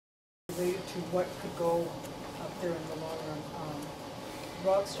related to what could go up there in the long run.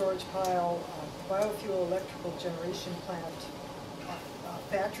 Rock storage pile, biofuel electrical generation plant,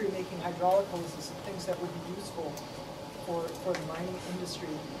 factory making hydraulic hoses and things that would be useful for the mining industry,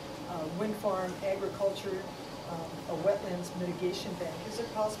 wind farm, agriculture, a wetlands mitigation bank. Is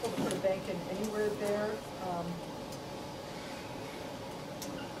it possible to put a bank in anywhere there?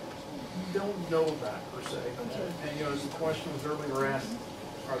 Don't know that per se. Okay. And you know, as the question was earlier asked,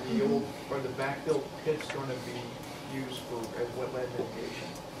 are the backfill pits going to be used for as wetland mitigation?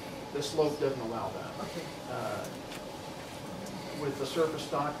 The slope doesn't allow that. Okay. With the surface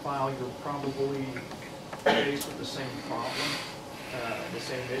stockpile, you're probably faced with the same problem, the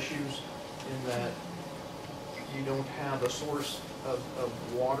same issues, in that you don't have a source of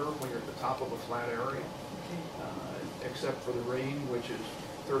water when you're at the top of a flat area, except for the rain, which is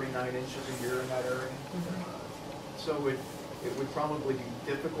 39 inches a year in that area. So it would probably be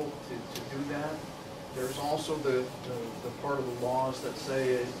difficult to do that. There's also the part of the laws that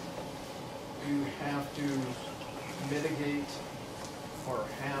say you have to mitigate or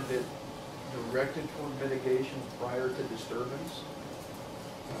have it directed toward mitigation prior to disturbance.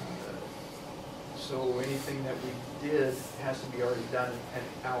 So anything that we did has to be already done and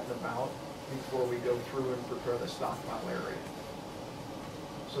out and about before we go through and prepare the stockpile area.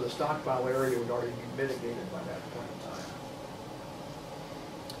 So the stockpile area would already be mitigated by that point in time.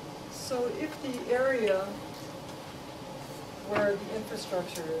 So if the area where the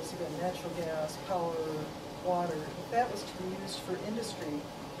infrastructure is, again, natural gas, power, water, if that was to be used for industry,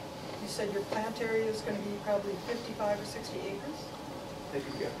 you said your plant area is going to be probably 55 or 60 acres? They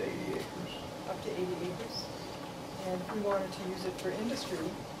could be up to 80 acres. Up to 80 acres. And if we wanted to use it for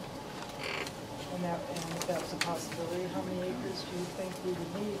industry, and if that was a possibility, how many acres do you think we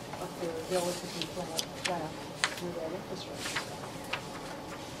would need up there relatively flat with that infrastructure?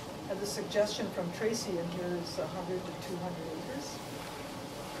 And the suggestion from Tracy in here is 100 to 200 acres.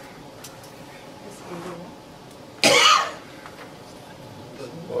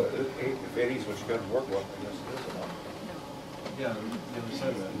 Well, if 80 is what you got to work with, I guess it is enough. Yeah, the other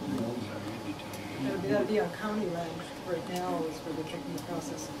side of that. That'd be on county land right now is where they're taking the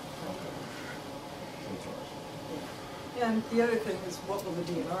process. And the other thing is, what will the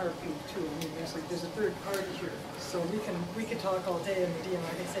DNR approve too? I mean, there's a third party here, so we can talk all day, and the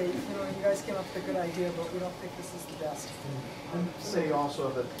DNR can say, you know, you guys came up with a good idea, but we don't think this is the best. And say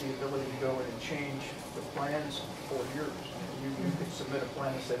also that the ability to go in and change the plans for years. You could submit a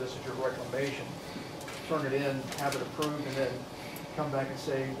plan and say, this is your reclamation, turn it in, have it approved, and then come back and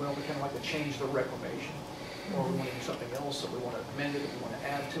say, well, we kind of like to change the reclamation, or we want to do something else, or we want to amend it, or we want to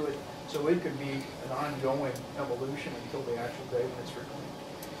add to it. So it could be an ongoing evolution until the actual day when it's reclaimed.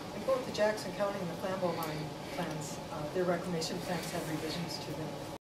 And both the Jackson County and the Flambeau mine plans, their reclamation plans have revisions to them.